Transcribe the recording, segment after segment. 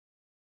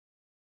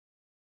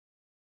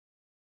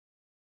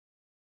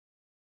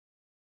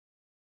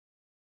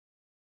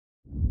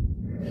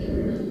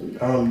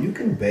You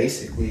can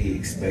basically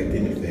expect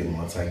anything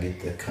once I get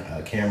the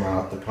camera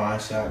out the pawn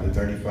shop, the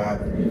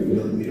 35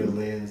 millimeter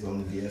lens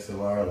on the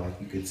DSLR.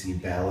 Like you could see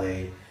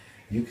ballet,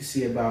 you can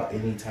see about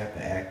any type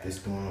of act that's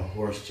going on,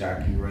 horse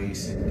jockey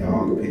race,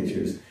 dog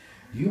pictures.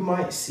 You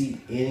might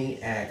see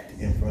any act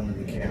in front of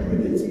the camera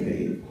that's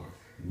paid for.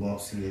 You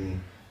won't see any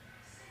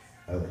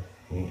other.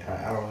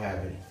 I don't have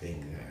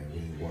anything that I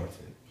really want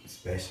to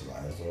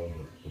specialize on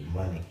with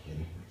money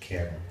and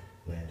camera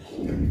lens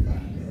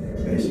 35.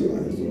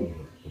 Specialize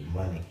on with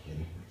money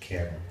and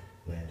camera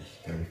lens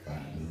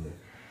 35 millimeter.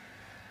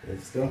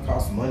 It's gonna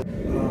cost money.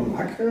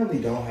 I currently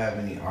don't have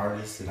any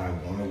artists that I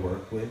want to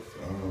work with.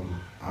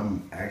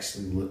 I'm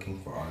actually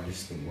looking for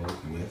artists to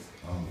work with.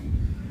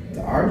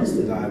 The artists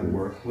that I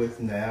work with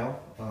now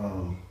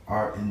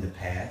are in the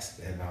past,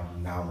 and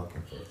I'm now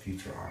looking for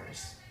future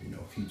artists.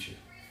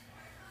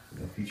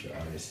 Future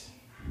artists.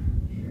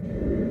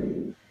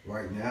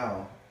 Right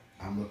now,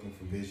 I'm looking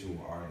for visual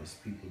artists,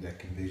 people that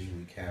can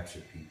visually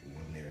capture people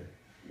when they're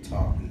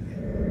talking and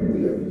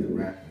whatever they're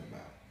rapping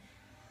about.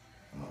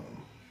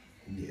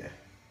 Yeah.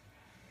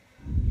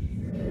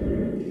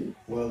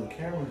 Well, the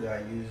camera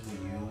that I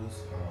usually use,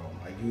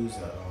 I use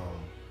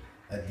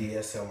a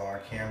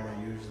DSLR camera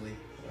usually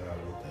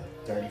with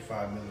a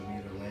 35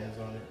 millimeter lens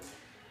on it.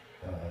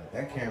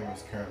 That camera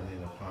is currently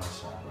in the pawn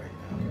shop right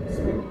now.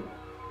 So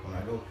when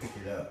I go pick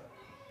it up,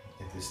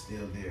 if it's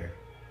still there,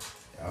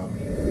 I'll be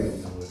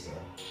filming with a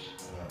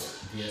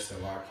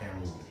DSLR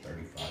camera with a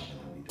 35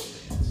 millimeter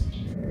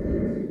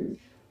lens.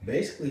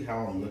 Basically,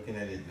 how I'm looking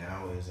at it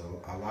now is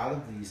a lot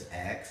of these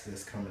acts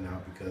that's coming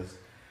out because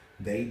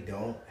they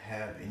don't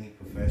have any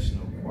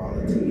professional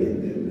quality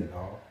in them at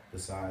all,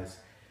 besides,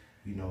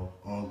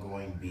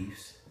 ongoing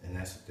beefs, and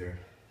that's what they're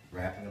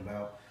rapping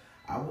about.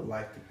 I would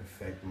like to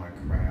perfect my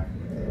craft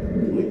with a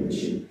point and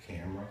shoot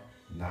camera,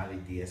 not a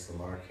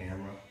DSLR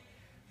camera,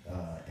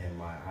 and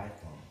my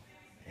iPhone.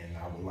 And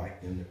I would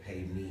like them to pay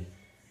me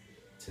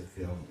to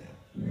film them,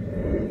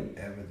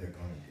 whatever they're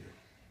going to do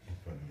in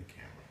front of the camera.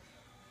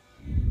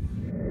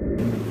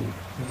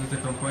 Вот эта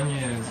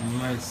компания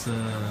занимается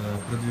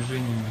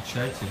продвижением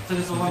печати.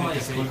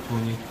 Смотрите, сколько у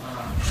них